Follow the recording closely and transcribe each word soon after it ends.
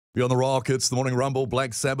You're on the Rock, it's the Morning Rumble,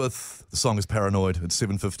 Black Sabbath. The song is Paranoid. It's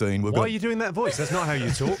 7:15. Why are you doing that voice? That's not how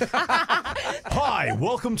you talk. Hi,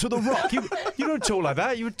 welcome to the Rock. You don't talk like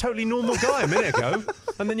that. You were a totally normal guy a minute ago,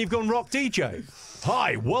 and then you've gone rock DJ.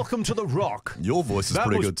 Hi, welcome to the Rock. Your voice is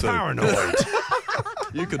pretty good too. Paranoid.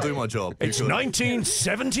 You could do my job. It's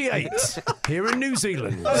 1978 here in New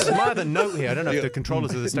Zealand. There's my other note here. I don't know if the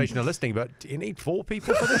controllers of the station are listening, but do you need 4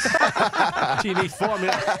 people for this? Do you need 4? I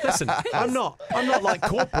mean, listen, I'm not like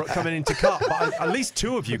corporate coming into cut, but at least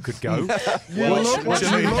 2 of you could go. Usually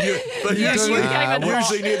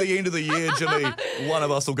near the end of the year, Jimmy, one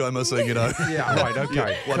of us will go missing, you know. Yeah, right,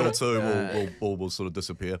 okay. One or two will sort of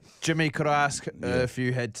disappear. Jimmy, could I ask if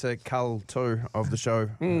you had to cull 2 of the show,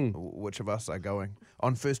 which of us are going?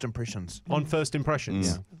 On first impressions. On first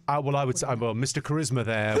impressions? Yeah. Well, I would say, well, Mr. Charisma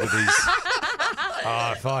there with his...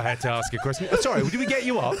 if I had to ask a question... Sorry, did we get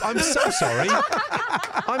you up? I'm so sorry.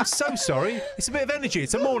 I'm so sorry. It's a bit of energy.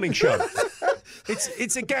 It's a morning show.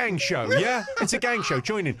 It's a gang show, yeah? It's a gang show.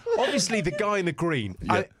 Join in. Obviously, the guy in the green.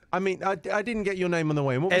 Yeah. I mean, I didn't get your name on the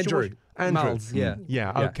way in. What was Andrew. Andrew. Miles, yeah.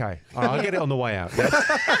 Yeah, okay. I'll get it on the way out.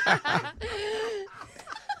 Yeah?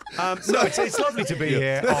 No, it's lovely to be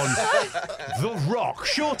here on The Rock.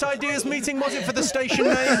 Short Ideas meeting, was it, for the station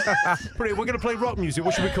name? Brilliant. We're going to play rock music.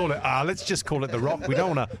 What should we call it? Let's just call it The Rock. We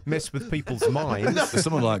don't want to mess with people's minds. There's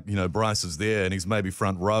someone like, you know, Bryce is there and he's maybe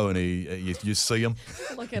front row and you see him.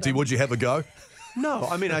 Would you have a go? No,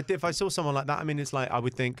 I mean, if I saw someone like that, I mean, it's like I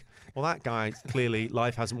would think, well, that guy, clearly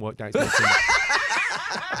life hasn't worked out.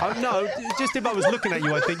 No, just if I was looking at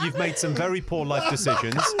you, I think you've made some very poor life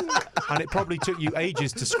decisions, and it probably took you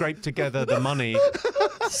ages to scrape together the money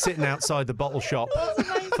sitting outside the bottle shop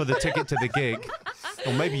for the ticket to the gig,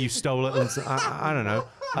 or maybe you stole it, and I don't know.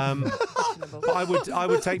 But I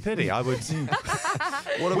would take pity. I would.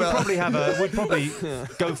 What about? We'd probably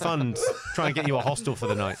go fund, try and get you a hostel for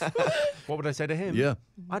the night. What would I say to him? Yeah.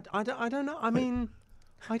 I don't know. I mean,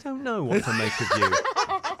 I don't know what to make of you.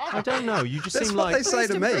 I don't know. You just seem like... That's what they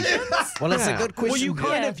say to me. Well, that's a good question. Well, you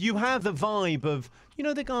kind of, you have the vibe of, you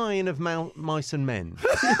know, the guy in Of Mice and Men. You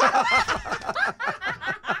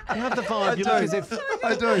have the vibe. You look as if...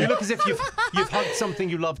 I do. You look as if you've hugged something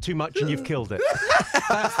you love too much and you've killed it.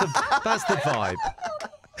 That's the vibe.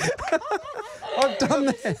 I've done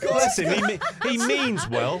that. Bless him. He means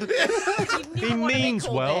well. He means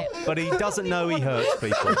well, but he doesn't know he hurts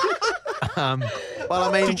people. Well,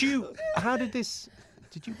 I mean...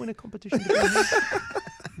 Did you win a competition?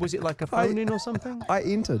 Was it like a phone-in or something? I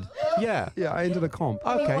entered. Yeah. Yeah, I entered a comp.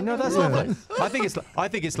 Okay, no, that's lovely. I think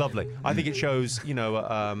it's lovely. I think it shows, you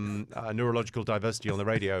know, neurological diversity on the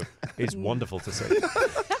radio is wonderful to see.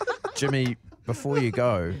 Jimmy, before you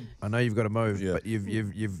go, I know you've got to move, but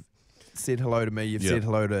you've said hello to me. You've said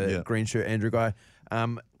hello to Green Shirt Andrew guy.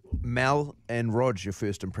 Mel and Rog, your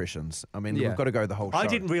first impressions. I mean, we've got to go the whole show. I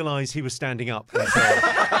didn't realise he was standing up. Like,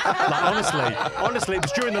 honestly, it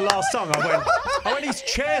was during the last song. I went, his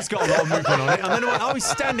chair's got a lot of movement on it, and then I went, oh, he's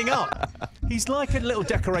standing up. He's like a little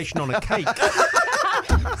decoration on a cake.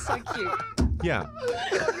 So cute. Yeah.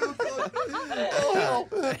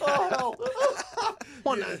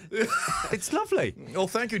 It's lovely. Oh,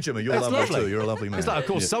 thank you, Jimmy. You're lovely too. You're a lovely man. It's like, of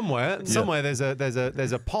course, somewhere there's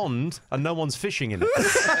a pond and no one's fishing in it.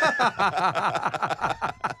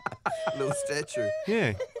 Little statue.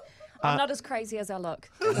 Yeah. I'm not as crazy as I look.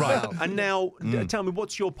 Right. And now, tell me,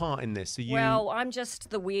 what's your part in this? Well, I'm just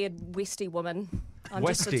the weird Westie woman. I'm Westie.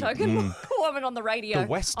 just a token woman on the radio. The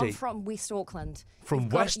Westie. I'm from West Auckland. From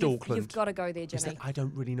West Auckland. You've got to go there, Jimmy. I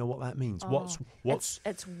don't really know what that means. What's?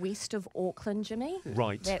 It's west of Auckland, Jimmy.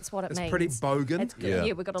 Right. That's what it means. It's pretty bogan. It's good.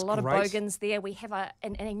 Yeah, we've got a lot of bogans there. We have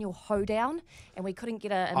an annual hoedown, and we couldn't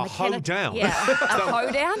get a hoedown? Yeah, a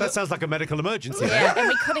hoedown. That sounds like a medical emergency. Yeah, and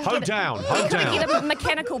we couldn't couldn't get a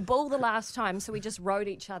mechanical bull the last time, so we just rode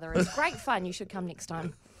each other. It's great fun. You should come next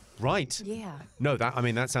time. Right. Yeah. No,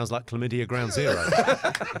 that sounds like chlamydia ground zero.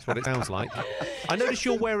 That's what it sounds like. I notice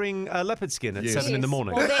you're wearing leopard skin at 7 in the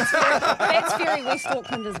morning. Well, that's very West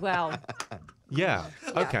Auckland as well. Yeah.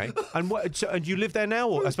 Okay. And and you live there now?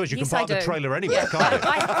 Or I suppose you Yes, can park I the do. trailer anywhere, can't you?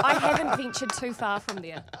 I haven't ventured too far from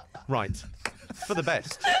there. Right. For the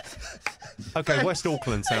best. Okay, West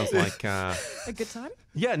Auckland sounds like a good time.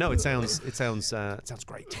 Yeah, no, it sounds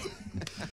great.